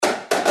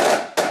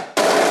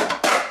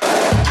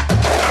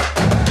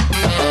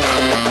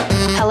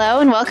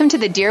welcome to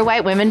the Dear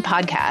White Women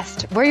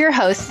podcast. We're your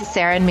hosts,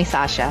 Sarah and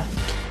Misasha.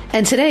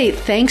 And today,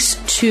 thanks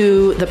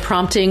to the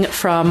prompting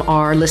from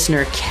our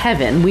listener,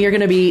 Kevin, we are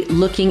going to be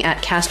looking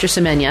at Caster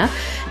Semenya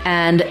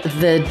and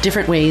the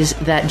different ways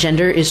that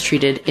gender is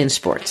treated in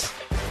sports.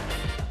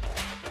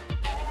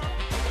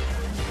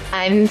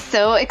 I'm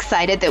so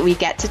excited that we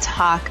get to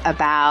talk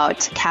about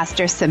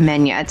Caster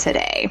Semenya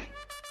today.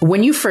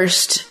 When you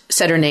first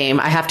said her name,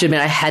 I have to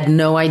admit, I had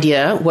no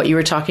idea what you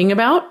were talking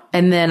about.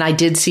 And then I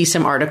did see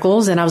some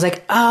articles and I was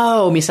like,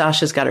 oh,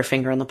 Misasha's got her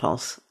finger on the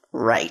pulse.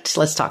 Right.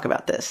 Let's talk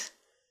about this.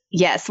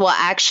 Yes. Well,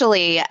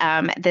 actually,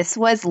 this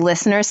was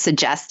listener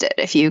suggested,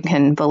 if you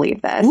can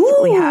believe this.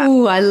 Ooh,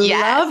 I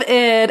love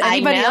it.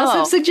 Anybody else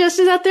have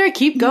suggestions out there?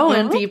 Keep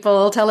going,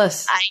 people. Tell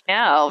us. I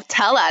know.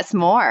 Tell us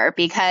more,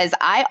 because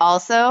I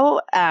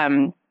also,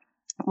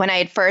 when I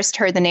had first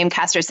heard the name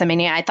Caster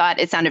Semenya, I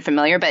thought it sounded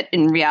familiar, but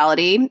in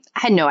reality, I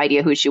had no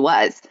idea who she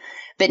was.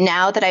 But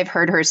now that I've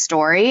heard her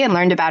story and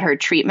learned about her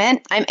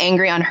treatment, I'm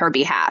angry on her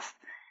behalf.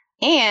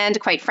 And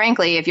quite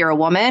frankly, if you're a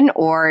woman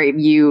or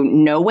you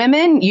know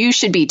women, you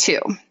should be too.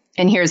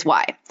 And here's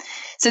why.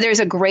 So there's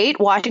a great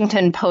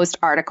Washington Post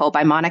article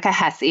by Monica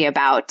Hesse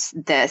about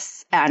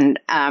this and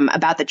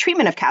about the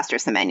treatment of Caster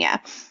Semenya.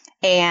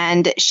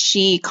 And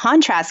she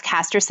contrasts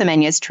Caster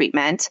Semenya's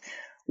treatment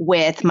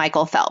with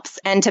Michael Phelps.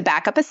 And to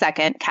back up a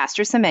second,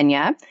 Caster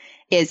Semenya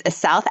is a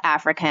South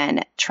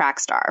African track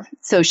star.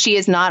 So she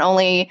is not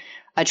only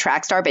a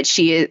track star, but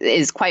she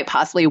is quite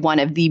possibly one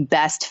of the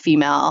best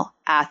female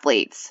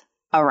athletes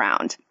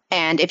around.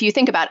 And if you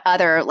think about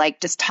other, like,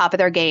 just top of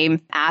their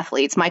game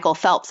athletes, Michael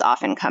Phelps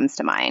often comes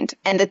to mind.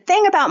 And the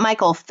thing about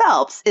Michael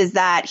Phelps is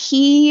that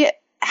he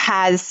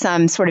has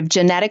some sort of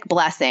genetic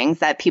blessings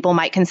that people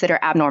might consider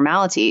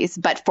abnormalities,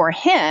 but for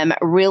him,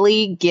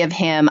 really give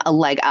him a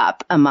leg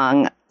up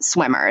among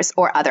swimmers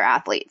or other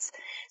athletes.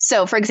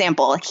 So, for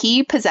example,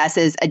 he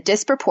possesses a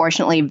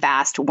disproportionately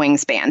vast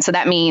wingspan. So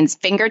that means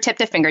fingertip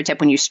to fingertip,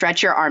 when you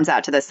stretch your arms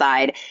out to the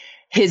side,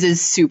 his is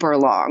super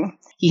long.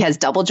 He has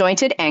double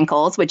jointed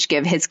ankles, which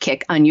give his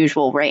kick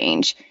unusual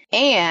range.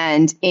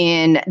 And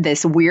in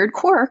this weird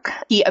quirk,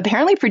 he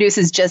apparently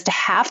produces just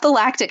half the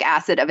lactic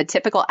acid of a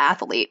typical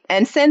athlete.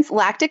 And since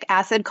lactic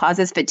acid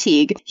causes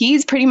fatigue,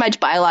 he's pretty much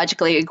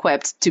biologically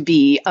equipped to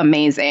be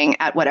amazing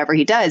at whatever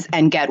he does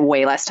and get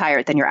way less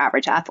tired than your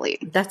average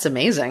athlete. That's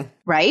amazing.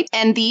 Right?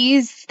 And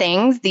these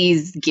things,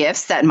 these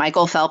gifts that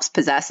Michael Phelps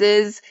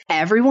possesses,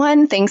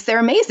 everyone thinks they're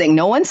amazing.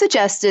 No one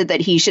suggested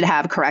that he should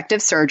have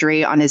corrective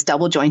surgery on his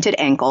double jointed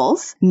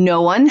ankles.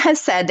 No one has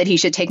said that he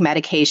should take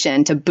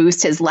medication to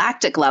boost his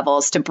lactic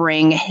levels to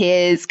bring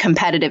his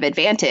competitive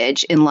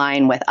advantage in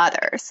line with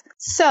others.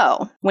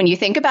 So when you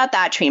think about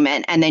that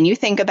treatment, and then you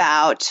think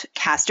about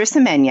Caster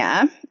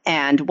Semenya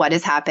and what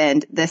has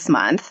happened this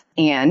month,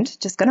 and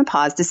just going to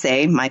pause to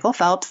say Michael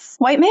Phelps,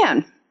 white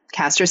man.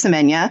 Caster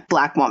Semenya,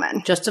 black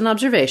woman. Just an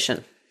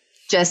observation.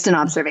 Just an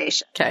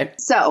observation. Okay.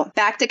 So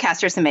back to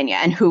Caster Semenya,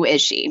 and who is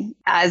she?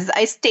 As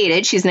I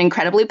stated, she's an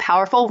incredibly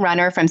powerful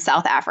runner from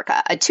South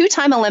Africa, a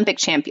two-time Olympic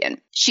champion.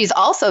 She's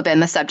also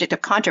been the subject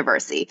of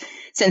controversy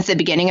since the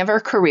beginning of her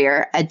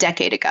career a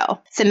decade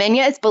ago.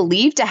 Semenya is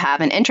believed to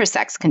have an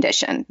intersex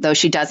condition, though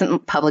she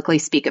doesn't publicly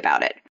speak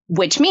about it,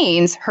 which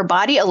means her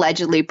body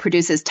allegedly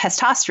produces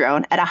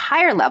testosterone at a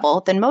higher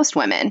level than most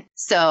women.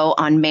 So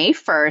on May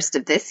 1st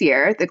of this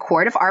year, the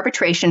Court of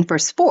Arbitration for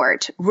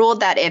Sport ruled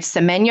that if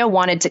Semenya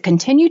wanted to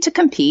continue to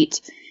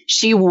compete,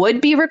 she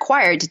would be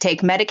required to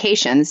take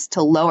medications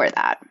to lower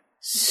that.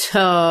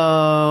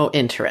 So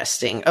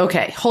interesting.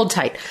 Okay, hold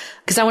tight,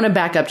 because I want to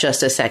back up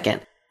just a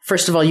second.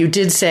 First of all, you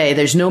did say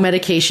there's no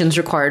medications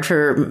required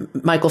for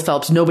Michael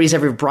Phelps. Nobody's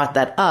ever brought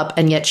that up.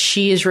 And yet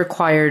she is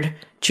required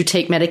to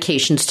take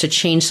medications to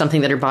change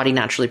something that her body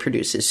naturally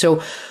produces.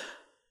 So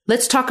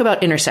let's talk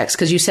about intersex,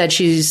 because you said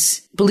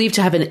she's believed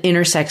to have an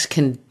intersex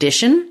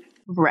condition.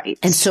 Right.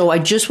 And so I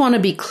just want to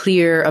be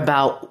clear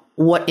about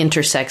what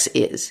intersex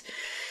is.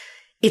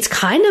 It's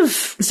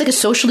like a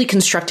socially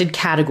constructed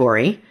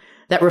category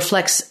that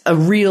reflects a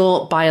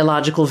real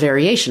biological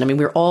variation. I mean,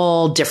 we're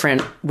all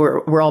different.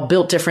 We're all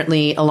built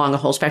differently along a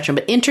whole spectrum.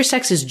 But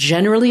intersex is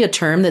generally a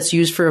term that's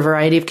used for a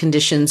variety of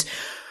conditions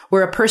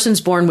where a person's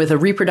born with a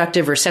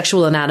reproductive or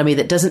sexual anatomy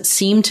that doesn't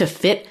seem to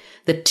fit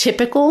the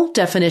typical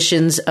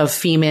definitions of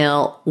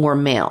female or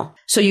male.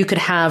 So you could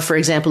have, for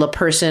example, a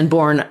person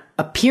born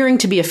appearing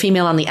to be a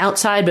female on the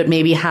outside, but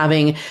maybe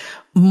having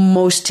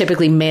most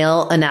typically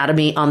male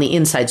anatomy on the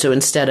inside. So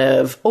instead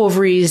of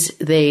ovaries,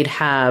 they'd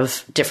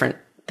have different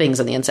things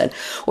on the inside.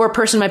 Or a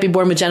person might be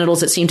born with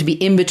genitals that seem to be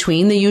in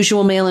between the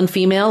usual male and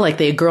female. Like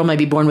a girl might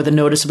be born with a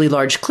noticeably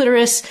large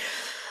clitoris,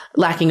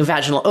 lacking a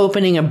vaginal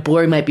opening. A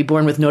boy might be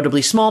born with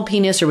notably small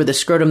penis or with a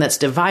scrotum that's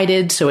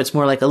divided, so it's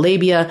more like a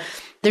labia.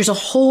 There's a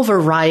whole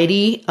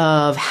variety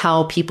of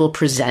how people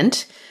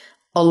present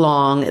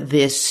along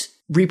this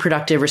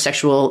reproductive or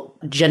sexual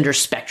gender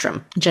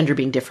spectrum. Gender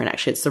being different,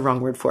 actually, it's the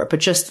wrong word for it, but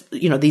just,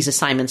 these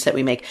assignments that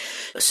we make.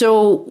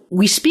 So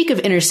we speak of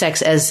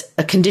intersex as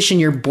a condition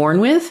you're born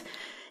with.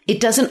 It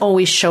doesn't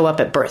always show up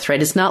at birth,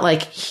 right? It's not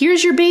like,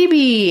 here's your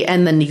baby,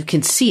 and then you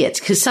can see it.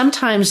 Because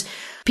sometimes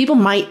people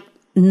might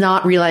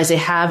not realize they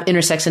have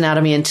intersex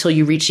anatomy until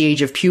you reach the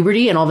age of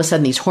puberty, and all of a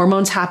sudden these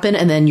hormones happen,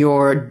 and then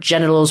your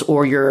genitals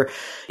or your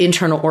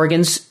internal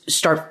organs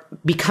start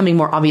becoming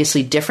more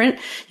obviously different.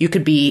 You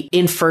could be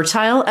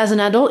infertile as an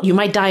adult. You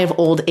might die of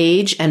old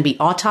age and be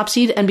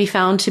autopsied and be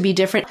found to be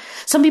different.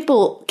 Some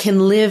people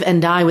can live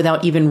and die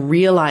without even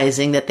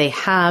realizing that they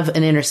have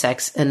an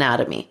intersex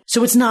anatomy.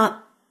 So it's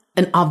not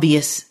an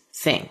obvious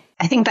thing.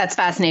 I think that's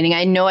fascinating.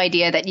 I had no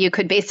idea that you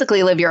could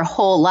basically live your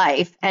whole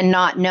life and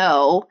not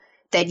know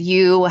that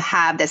you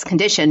have this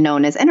condition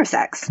known as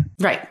intersex.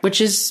 Right. Which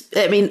is,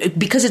 I mean,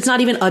 because it's not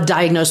even a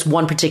diagnosed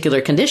one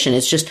particular condition.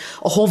 It's just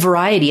a whole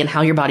variety in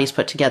how your body's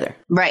put together.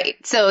 Right.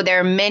 So there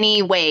are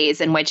many ways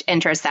in which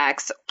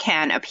intersex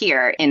can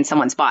appear in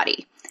someone's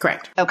body.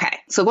 Correct. Okay.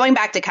 So going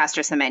back to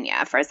Caster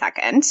Semenya for a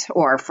second,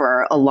 or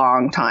for a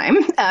long time,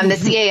 the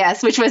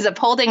CAS, which was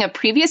upholding a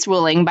previous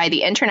ruling by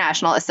the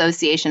International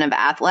Association of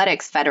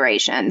Athletics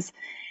Federations,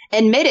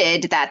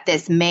 admitted that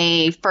this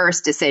May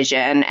 1st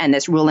decision and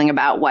this ruling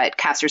about what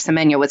Caster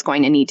Semenya was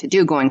going to need to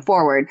do going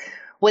forward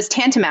was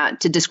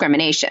tantamount to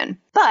discrimination.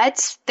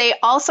 But they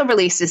also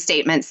released a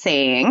statement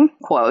saying,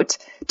 quote,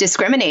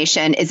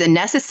 discrimination is a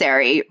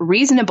necessary,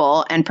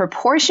 reasonable, and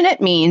proportionate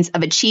means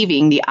of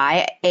achieving the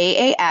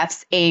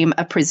IAAF's aim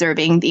of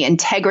preserving the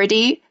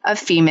integrity of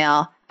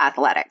female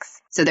athletics.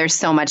 So there's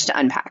so much to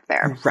unpack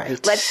there.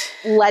 Right.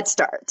 Let's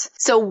start.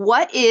 So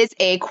what is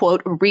a,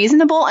 quote,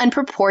 reasonable and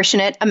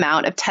proportionate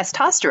amount of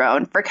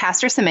testosterone for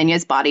Caster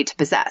Semenya's body to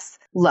possess?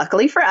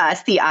 Luckily for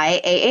us, the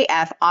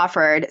IAAF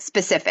offered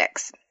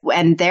specifics.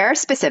 And their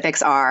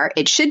specifics are,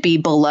 it should be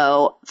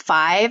below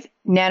 5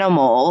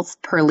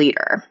 nanomoles per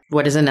liter.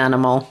 What is a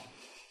nanomole?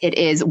 It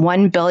is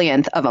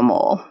 1/1000th of a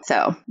mole.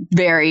 So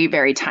very,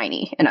 very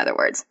tiny, in other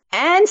words.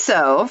 And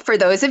so for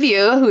those of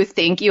you who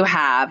think you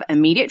have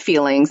immediate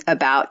feelings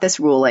about this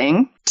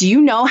ruling, do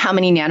you know how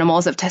many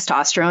nanomoles of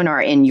testosterone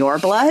are in your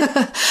blood?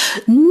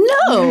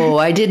 No,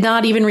 I did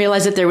not even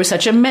realize that there was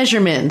such a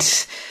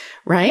measurement.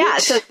 Right? Yeah.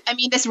 So, I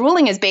mean, this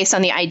ruling is based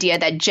on the idea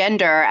that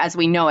gender, as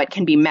we know it,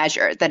 can be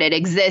measured, that it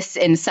exists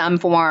in some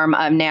form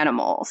of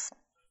nanomoles.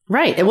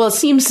 Right. Well, it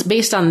seems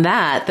based on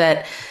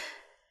that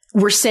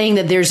we're saying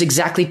that there's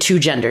exactly two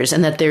genders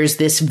and that there's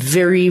this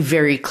very,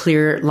 very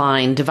clear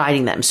line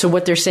dividing them. So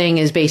what they're saying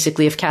is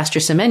basically if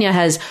Caster Semenya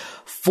has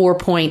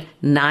 4.99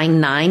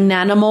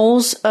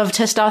 nanomoles of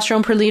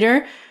testosterone per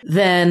liter,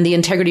 then the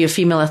integrity of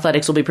female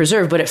athletics will be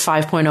preserved. But at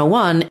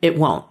 5.01, it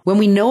won't. When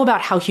we know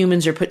about how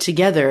humans are put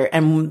together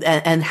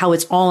and how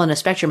it's all on a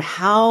spectrum,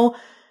 how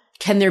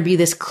can there be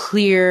this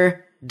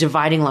clear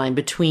dividing line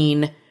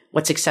between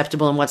what's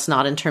acceptable and what's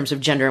not in terms of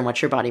gender and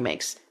what your body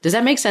makes? Does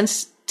that make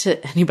sense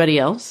to anybody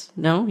else?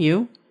 No?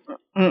 You?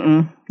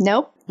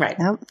 Nope. Right.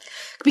 Nope.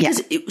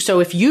 Because so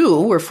if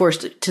you were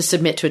forced to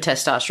submit to a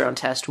testosterone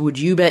test, would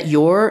you bet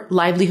your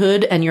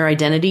livelihood and your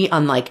identity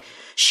on like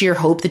sheer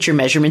hope that your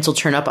measurements will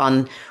turn up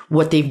on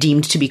what they've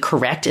deemed to be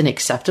correct and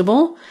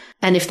acceptable?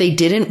 And if they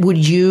didn't, would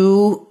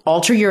you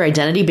alter your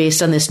identity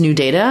based on this new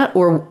data?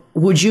 Or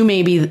would you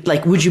be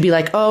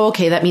like, oh,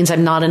 okay, that means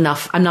I'm not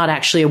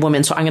actually a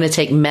woman, so I'm going to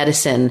take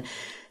medicine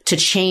to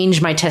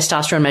change my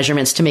testosterone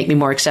measurements to make me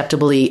more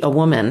acceptably a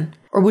woman?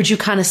 Or would you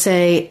kind of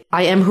say,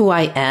 I am who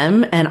I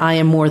am and I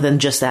am more than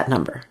just that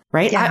number,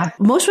 right? Yeah.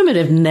 Most women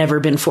have never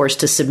been forced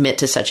to submit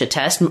to such a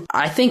test.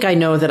 I think I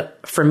know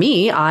that for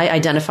me, I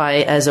identify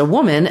as a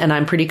woman and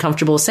I'm pretty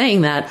comfortable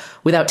saying that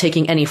without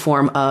taking any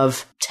form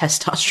of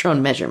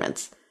testosterone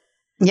measurements.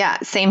 Yeah,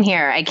 same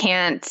here. I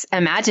can't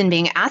imagine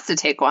being asked to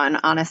take one,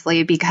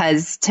 honestly,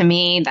 because to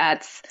me,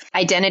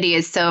 identity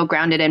is so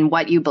grounded in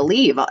what you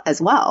believe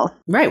as well.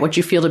 Right, what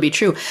you feel to be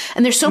true.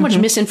 And there's so much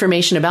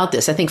misinformation about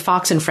this. I think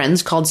Fox and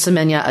Friends called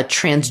Semenya a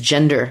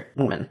transgender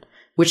woman,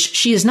 which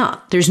she is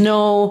not. There's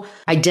no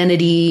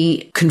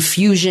identity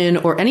confusion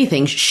or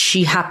anything.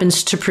 She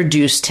happens to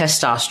produce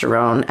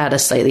testosterone at a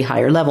slightly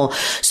higher level.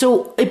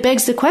 So it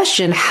begs the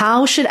question,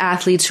 how should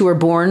athletes who are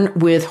born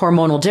with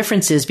hormonal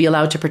differences be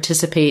allowed to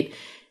participate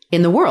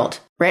in the world,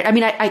 right? I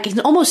mean, I can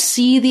almost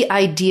see the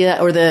idea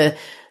or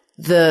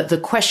the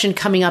question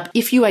coming up.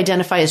 If you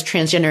identify as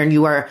transgender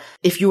and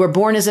if you are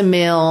born as a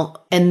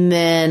male and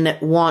then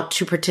want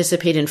to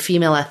participate in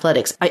female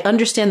athletics, I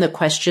understand the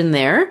question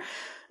there.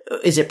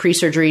 Is it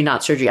pre-surgery,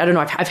 not surgery? I don't know.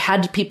 I've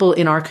had people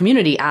in our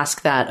community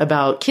ask that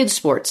about kids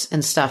sports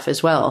and stuff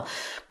as well.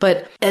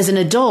 But as an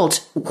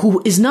adult who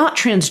is not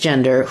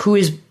transgender, who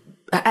is,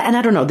 and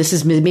I don't know, this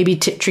is maybe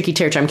tricky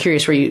territory. I'm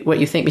curious what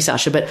you think,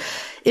 Misasha, but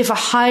if a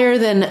higher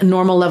than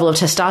normal level of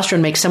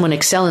testosterone makes someone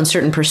excel in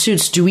certain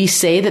pursuits, do we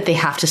say that they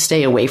have to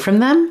stay away from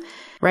them?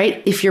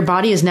 Right? If your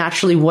body is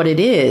naturally what it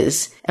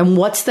is, and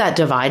what's that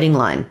dividing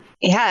line?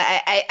 Yeah,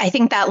 I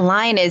think that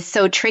line is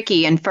so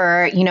tricky. And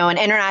for, an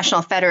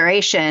international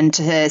federation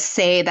to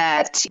say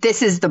that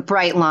this is the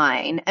bright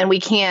line and we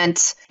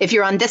can't, if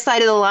you're on this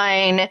side of the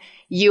line,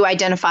 you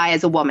identify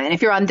as a woman.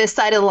 If you're on this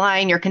side of the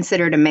line, you're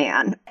considered a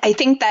man. I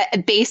think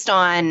that based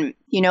on,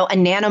 a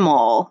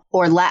nanomole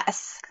or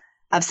less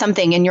of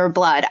something in your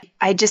blood,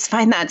 I just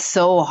find that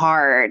so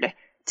hard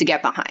to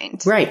get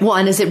behind. Right. Well,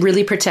 and is it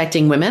really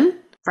protecting women?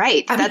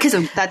 Right.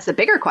 That's the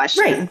bigger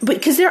question. Right. But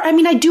because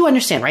I do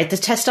understand, right? The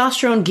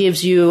testosterone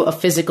gives you a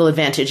physical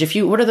advantage.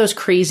 What are those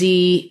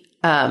crazy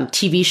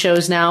TV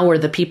shows now where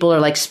the people are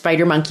like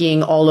spider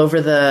monkeying all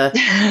over the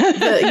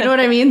you know what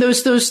I mean?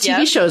 Those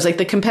TV shows, like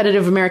the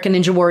competitive American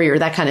Ninja Warrior,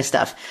 that kind of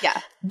stuff. Yeah.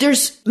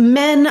 There's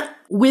men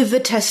with the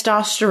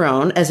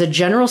testosterone as a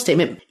general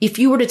statement. If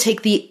you were to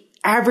take the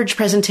average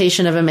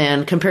presentation of a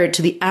man, compare it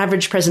to the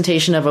average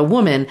presentation of a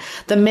woman,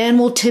 the man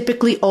will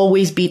typically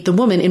always beat the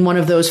woman in one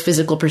of those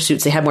physical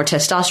pursuits. They have more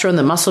testosterone,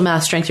 the muscle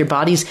mass, strength, your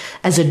bodies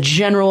as a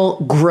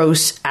general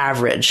gross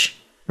average,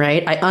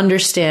 right? I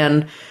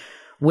understand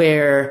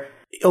where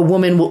a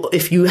woman will,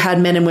 if you had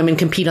men and women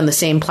compete on the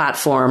same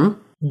platform,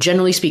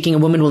 generally speaking, a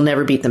woman will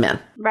never beat the man.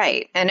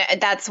 Right. And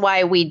that's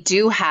why we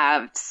do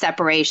have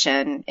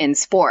separation in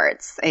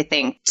sports, I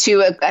think,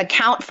 to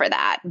account for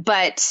that.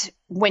 But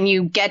when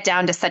you get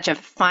down to such a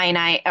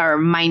finite or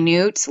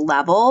minute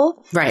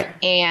level, right,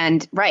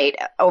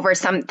 over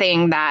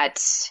something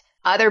that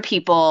other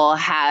people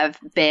have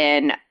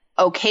been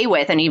okay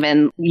with and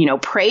even,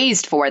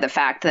 praised for the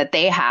fact that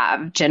they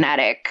have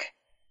genetic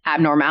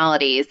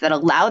abnormalities that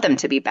allow them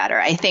to be better.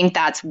 I think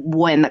that's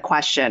when the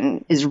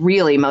question is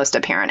really most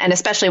apparent. And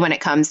especially when it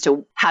comes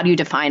to how do you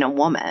define a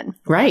woman?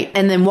 Right.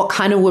 And then what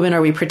kind of women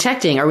are we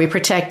protecting? Are we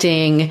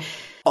protecting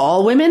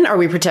all women? Are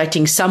we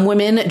protecting some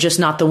women, just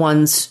not the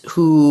ones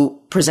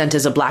who present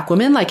as a black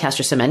woman like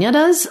Caster Semenya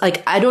does?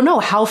 Like, I don't know.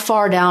 How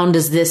far down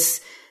does this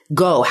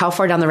go? How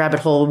far down the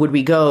rabbit hole would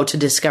we go to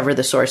discover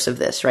the source of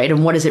this, right?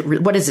 And what is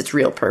its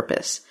real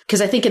purpose?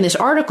 Because I think in this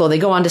article, they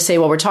go on to say,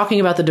 well, we're talking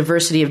about the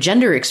diversity of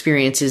gender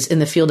experiences in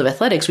the field of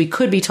athletics. We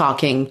could be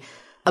talking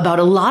about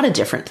a lot of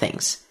different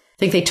things. I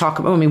think they talk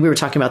about, we were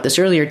talking about this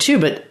earlier too,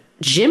 but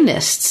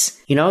gymnasts,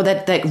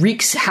 that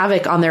wreaks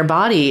havoc on their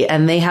body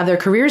and they have their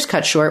careers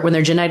cut short when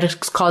their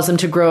genetics cause them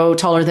to grow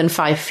taller than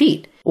 5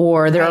 feet.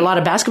 Or there are a lot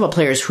of basketball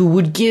players who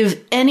would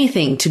give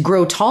anything to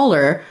grow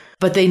taller,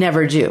 but they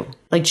never do.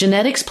 Like,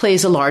 genetics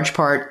plays a large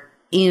part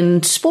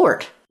in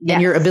sport and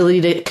your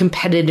ability to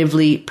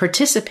competitively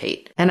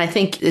participate. And I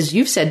think, as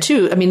you've said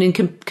too, in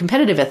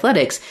competitive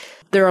athletics,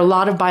 there are a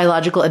lot of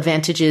biological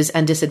advantages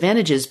and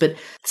disadvantages, but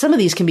some of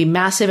these can be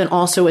massive and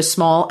also as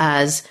small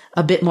as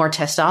a bit more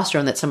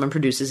testosterone that someone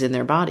produces in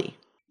their body.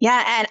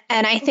 Yeah.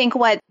 And I think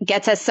what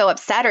gets us so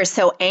upset or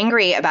so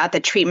angry about the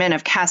treatment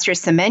of Caster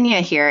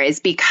Semenya here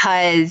is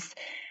because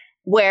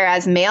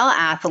whereas male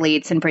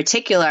athletes in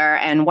particular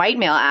and white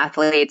male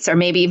athletes, or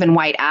maybe even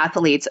white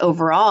athletes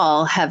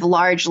overall, have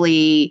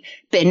largely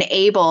been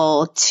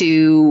able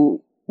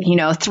to,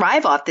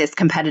 thrive off this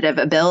competitive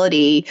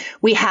ability,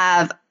 we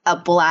have a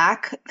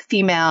black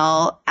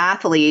female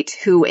athlete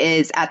who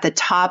is at the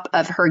top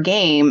of her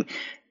game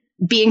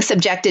being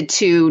subjected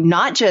to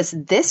not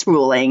just this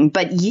ruling,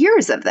 but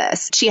years of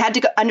this. She had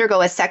to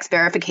undergo a sex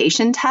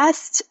verification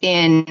test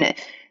in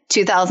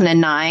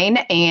 2009,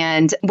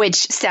 and which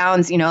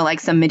sounds,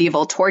 like some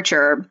medieval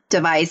torture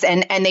device.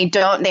 And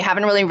they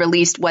haven't really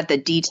released what the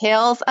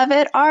details of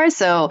it are.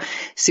 So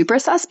super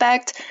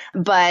suspect,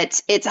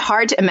 but it's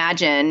hard to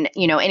imagine,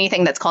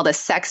 anything that's called a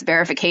sex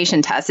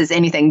verification test is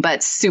anything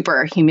but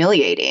super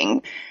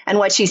humiliating. And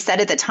what she said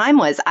at the time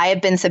was, I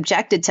have been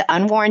subjected to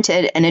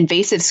unwarranted and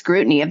invasive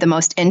scrutiny of the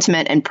most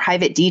intimate and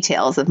private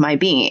details of my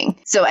being.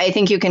 So I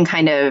think you can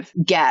kind of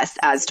guess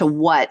as to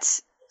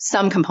what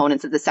some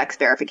components of the sex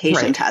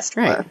verification test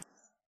were.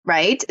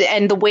 Right.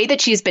 And the way that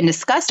she's been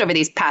discussed over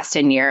these past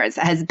 10 years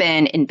has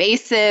been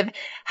invasive,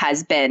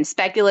 has been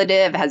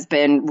speculative, has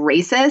been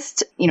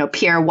racist.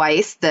 Pierre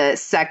Weiss, the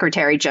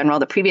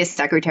previous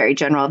Secretary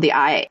General of the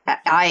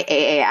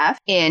IAAF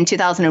in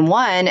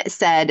 2001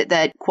 said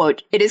that,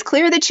 quote, it is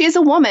clear that she is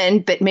a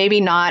woman, but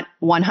maybe not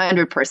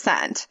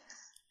 100%.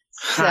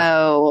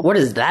 So what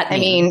does that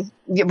mean?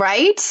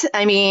 Right?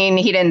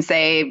 He didn't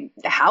say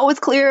how it was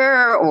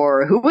clear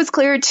or who was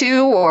clear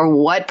to or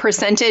what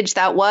percentage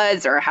that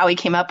was or how he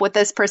came up with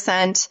this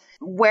percent.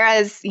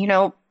 Whereas,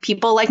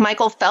 people like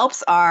Michael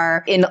Phelps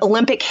are in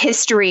Olympic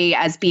history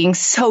as being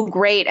so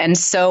great and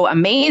so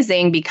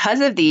amazing because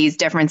of these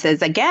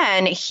differences.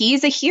 Again,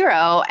 he's a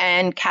hero,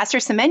 and Caster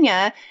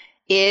Semenya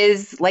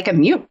is like a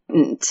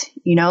mutant,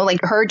 like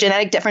her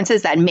genetic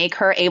differences that make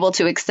her able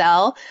to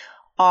excel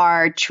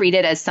are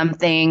treated as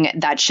something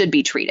that should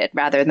be treated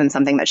rather than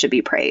something that should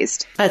be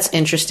praised. That's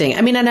interesting.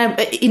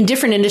 In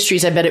different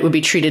industries, I bet it would be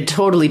treated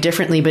totally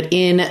differently. But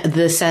in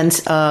the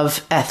sense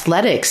of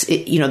athletics,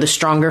 the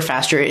stronger,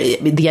 faster,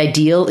 the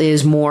ideal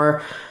is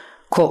more,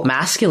 quote,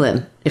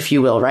 masculine, if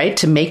you will, right?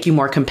 To make you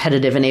more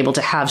competitive and able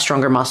to have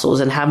stronger muscles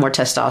and have more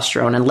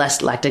testosterone and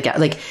less lactic acid.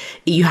 Like,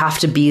 you have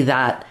to be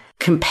that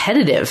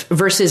competitive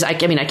versus, I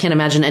can't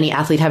imagine any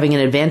athlete having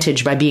an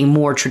advantage by being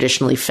more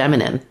traditionally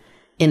feminine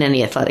in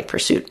any athletic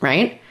pursuit,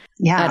 right?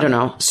 Yeah. I don't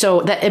know.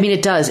 So that,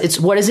 it does. It's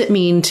what does it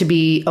mean to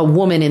be a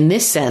woman in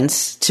this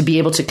sense, to be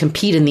able to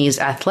compete in these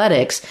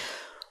athletics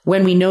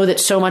when we know that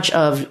so much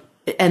of,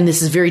 and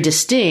this is very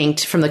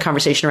distinct from the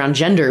conversation around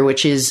gender,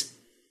 which is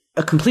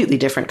a completely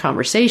different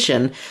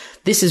conversation.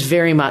 This is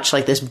very much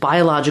like this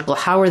biological,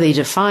 how are they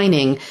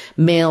defining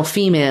male,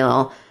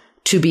 female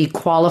to be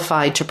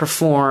qualified to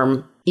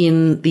perform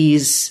in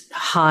these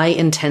high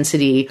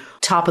intensity,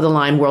 top of the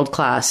line, world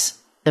class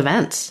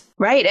events.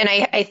 Right. And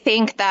I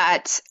think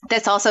that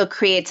this also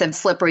creates a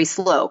slippery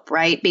slope,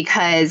 right?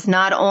 Because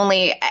not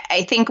only,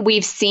 I think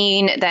we've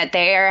seen that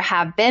there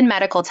have been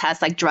medical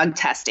tests like drug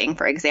testing,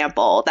 for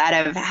example, that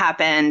have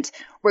happened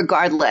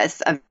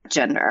regardless of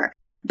gender.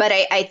 But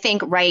I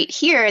think right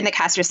here in the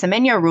Caster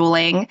Semenya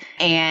ruling,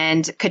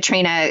 and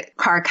Katrina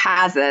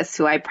Karkazis,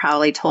 who I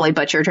probably totally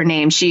butchered her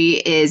name, she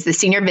is the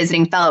senior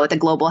visiting fellow at the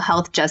Global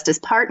Health Justice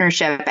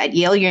Partnership at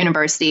Yale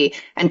University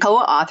and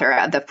co-author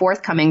of the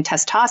forthcoming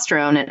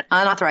Testosterone, an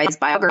Unauthorized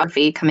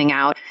Biography, coming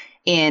out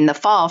in the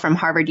fall from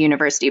Harvard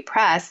University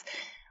Press.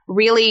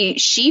 Really,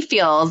 she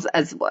feels,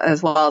 as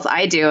well as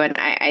I do, and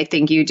I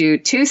think you do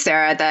too,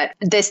 Sarah, that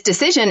this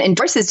decision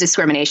endorses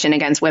discrimination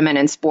against women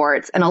in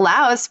sports and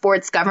allows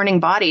sports governing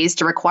bodies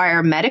to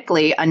require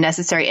medically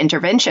unnecessary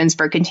interventions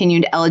for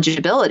continued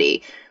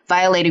eligibility,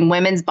 violating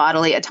women's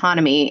bodily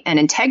autonomy and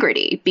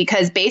integrity.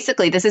 Because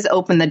basically, this has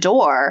opened the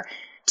door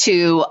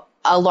to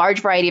a large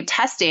variety of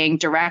testing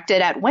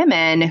directed at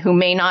women who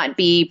may not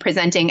be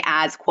presenting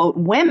as, quote,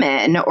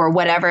 women, or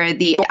whatever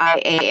the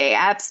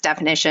IAAF's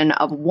definition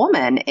of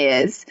woman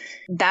is,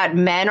 that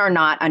men are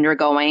not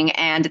undergoing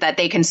and that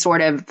they can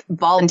sort of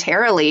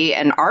voluntarily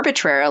and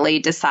arbitrarily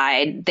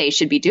decide they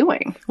should be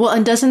doing. Well,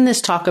 and doesn't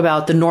this talk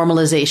about the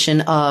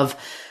normalization of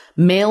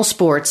male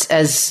sports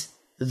as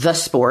the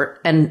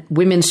sport and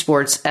women's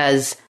sports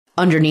as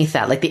underneath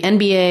that? Like the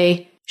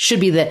NBA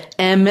should be the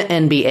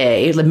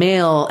MNBA, the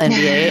male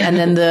NBA, and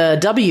then the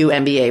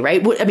WNBA,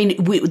 right? I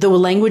mean, the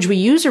language we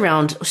use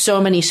around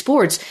so many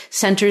sports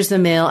centers the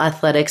male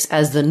athletics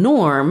as the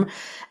norm,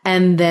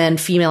 and then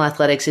female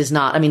athletics is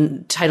not. I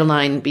mean, Title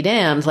IX be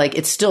damned, like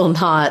it's still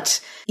not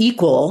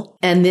equal,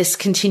 and this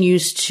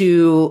continues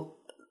to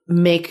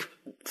make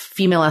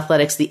female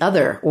athletics the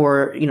other,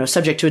 or, you know,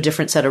 subject to a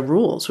different set of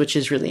rules, which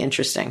is really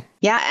interesting.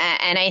 Yeah.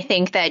 And I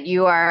think that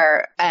you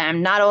are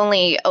not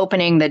only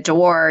opening the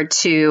door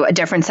to a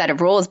different set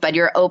of rules, but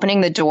you're opening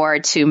the door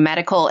to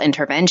medical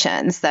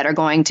interventions that are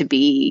going to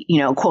be, you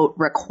know, quote,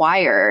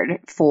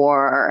 required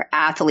for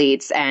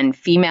athletes and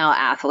female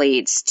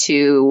athletes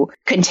to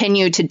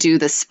continue to do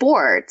the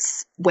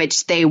sports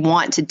which they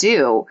want to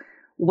do,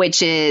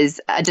 which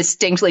is a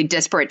distinctly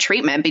disparate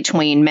treatment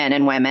between men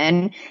and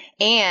women.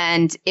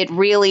 And it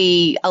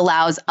really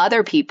allows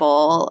other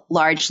people,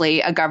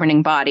 largely a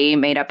governing body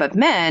made up of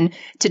men,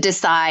 to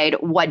decide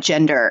what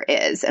gender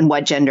is and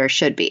what gender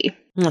should be.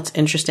 That's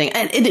interesting.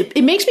 And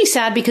it makes me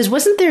sad because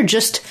wasn't there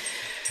just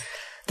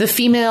the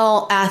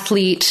female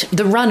athlete,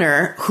 the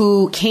runner,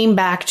 who came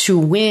back to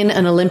win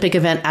an Olympic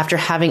event after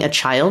having a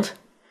child?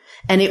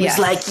 And it was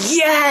like,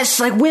 yes,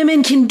 like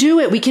women can do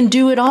it. We can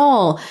do it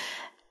all.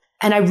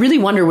 And I really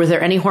wonder, were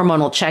there any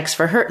hormonal checks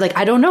for her? Like,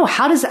 I don't know.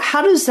 How does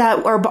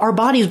that, our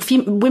bodies,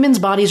 women's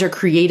bodies are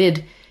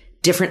created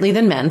differently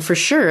than men, for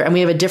sure. And we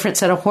have a different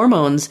set of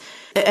hormones,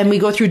 and we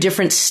go through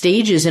different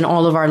stages in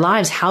all of our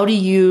lives. How do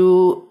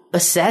you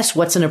assess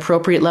what's an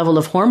appropriate level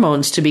of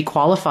hormones to be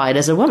qualified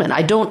as a woman?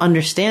 I don't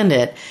understand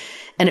it.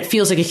 And it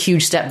feels like a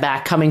huge step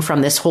back coming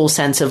from this whole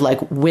sense of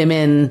like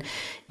women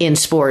in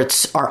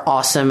sports are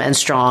awesome and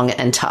strong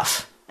and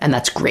tough. And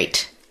that's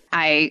great.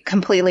 I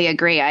completely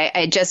agree.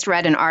 I just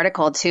read an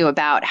article, too,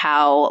 about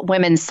how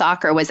women's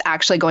soccer was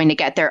actually going to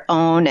get their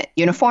own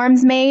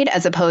uniforms made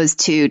as opposed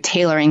to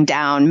tailoring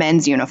down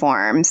men's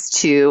uniforms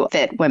to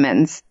fit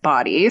women's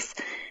bodies.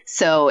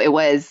 So it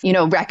was, you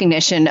know,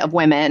 recognition of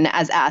women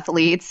as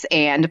athletes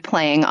and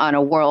playing on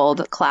a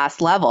world class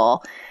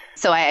level.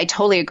 So I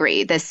totally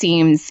agree. This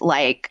seems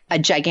like a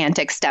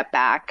gigantic step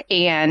back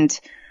and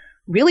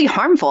really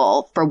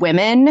harmful for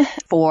women,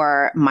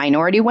 for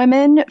minority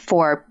women,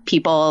 for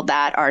people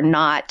that are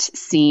not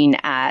seen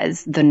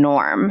as the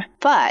norm.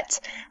 But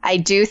I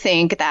do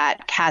think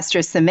that Caster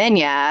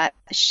Semenya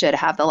should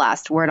have the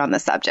last word on the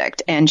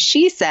subject. And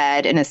she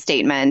said in a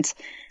statement,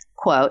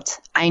 quote,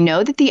 "I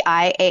know that the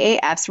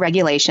IAAF's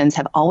regulations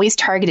have always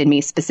targeted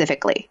me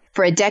specifically.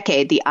 For a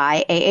decade, the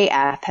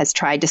IAAF has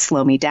tried to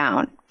slow me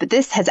down, but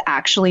this has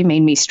actually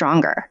made me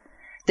stronger.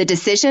 The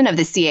decision of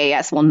the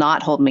CAS will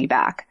not hold me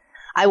back.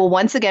 I will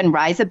once again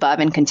rise above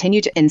and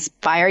continue to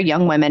inspire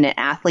young women and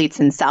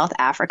athletes in South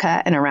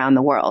Africa and around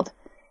the world."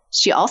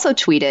 She also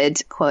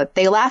tweeted, quote,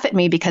 "They laugh at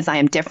me because I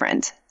am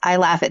different. I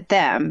laugh at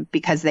them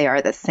because they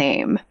are the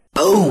same."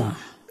 Boom.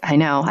 I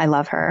know. I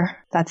love her.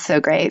 That's so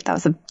great. That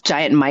was a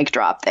giant mic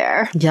drop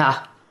there. Yeah.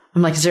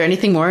 I'm like, is there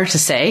anything more to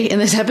say in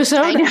this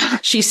episode? I know.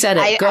 She said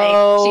it.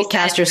 Go,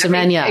 Caster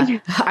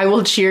Semenya. I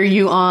will cheer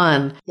you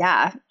on.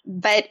 Yeah.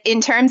 But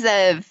in terms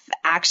of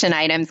action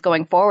items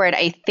going forward,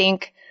 I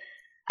think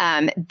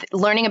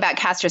learning about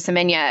Caster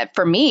Semenya,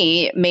 for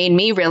me, made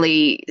me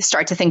really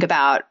start to think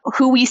about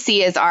who we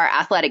see as our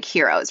athletic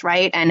heroes,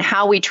 right? And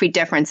how we treat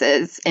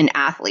differences in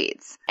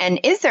athletes. And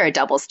is there a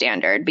double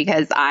standard?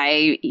 Because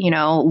I,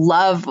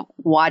 love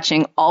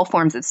watching all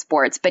forms of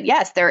sports. But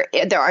yes, there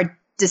are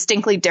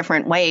distinctly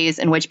different ways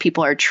in which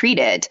people are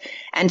treated.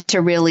 And to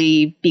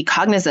really be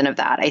cognizant of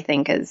that, I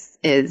think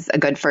is a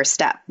good first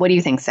step. What do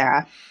you think,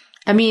 Sarah?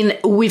 I mean,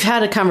 we've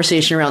had a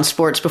conversation around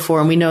sports before,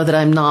 and we know that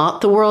I'm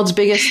not the world's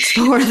biggest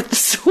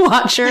sports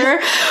watcher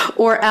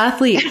or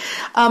athlete.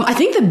 I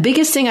think the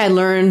biggest thing I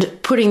learned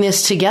putting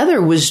this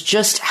together was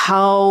just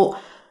how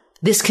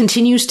this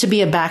continues to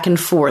be a back and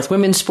forth.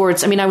 Women's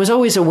sports, I mean, I was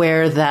always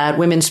aware that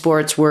women's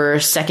sports were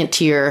second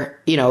tier,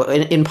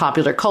 in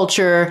popular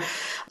culture,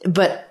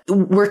 but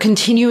we're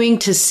continuing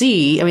to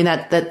see, I mean,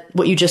 that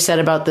what you just said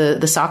about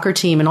the soccer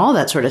team and all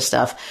that sort of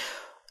stuff.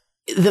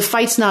 The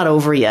fight's not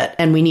over yet,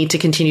 and we need to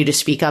continue to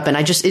speak up. And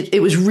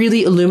it was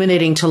really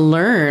illuminating to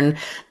learn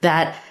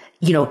that,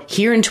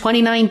 here in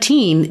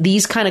 2019,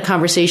 these kind of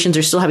conversations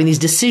are still having, these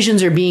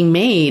decisions are being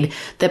made,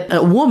 that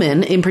a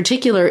woman in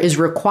particular is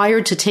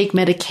required to take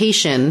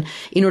medication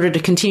in order to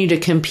continue to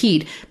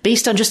compete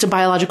based on just a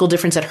biological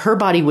difference that her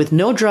body, with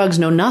no drugs,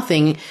 no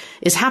nothing,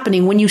 is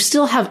happening, when you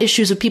still have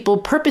issues of people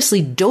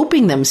purposely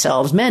doping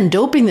themselves, men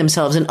doping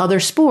themselves in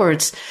other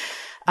sports.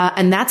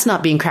 And that's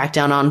not being cracked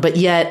down on, but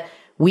yet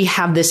we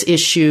have this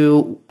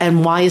issue.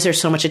 And why is there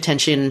so much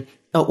attention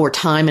or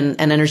time and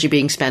energy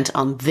being spent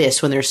on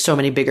this when there's so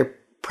many bigger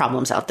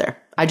problems out there?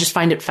 I just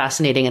find it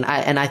fascinating. And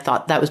I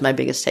thought that was my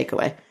biggest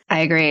takeaway. I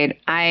agreed.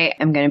 I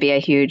am going to be a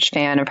huge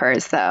fan of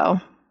hers,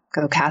 though.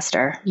 Go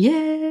Castor.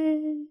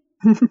 Yay.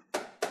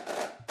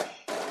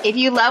 If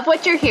you love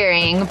what you're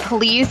hearing,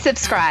 please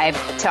subscribe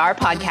to our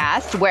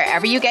podcast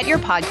wherever you get your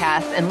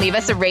podcasts and leave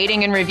us a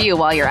rating and review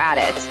while you're at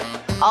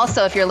it.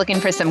 Also, if you're looking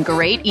for some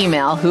great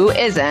email, who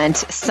isn't,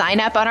 sign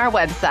up on our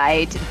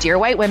website,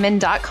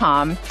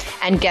 dearwhitewomen.com,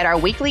 and get our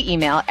weekly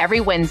email every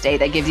Wednesday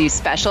that gives you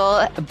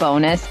special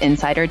bonus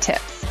insider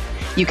tips.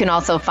 You can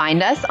also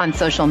find us on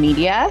social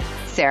media.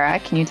 Sarah,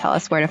 can you tell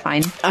us where to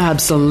find?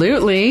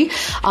 Absolutely.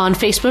 On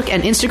Facebook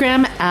and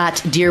Instagram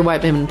at Dear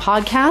White Women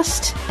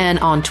Podcast, and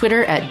on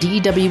Twitter at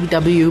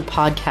DWW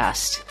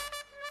Podcast.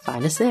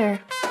 Find us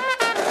there.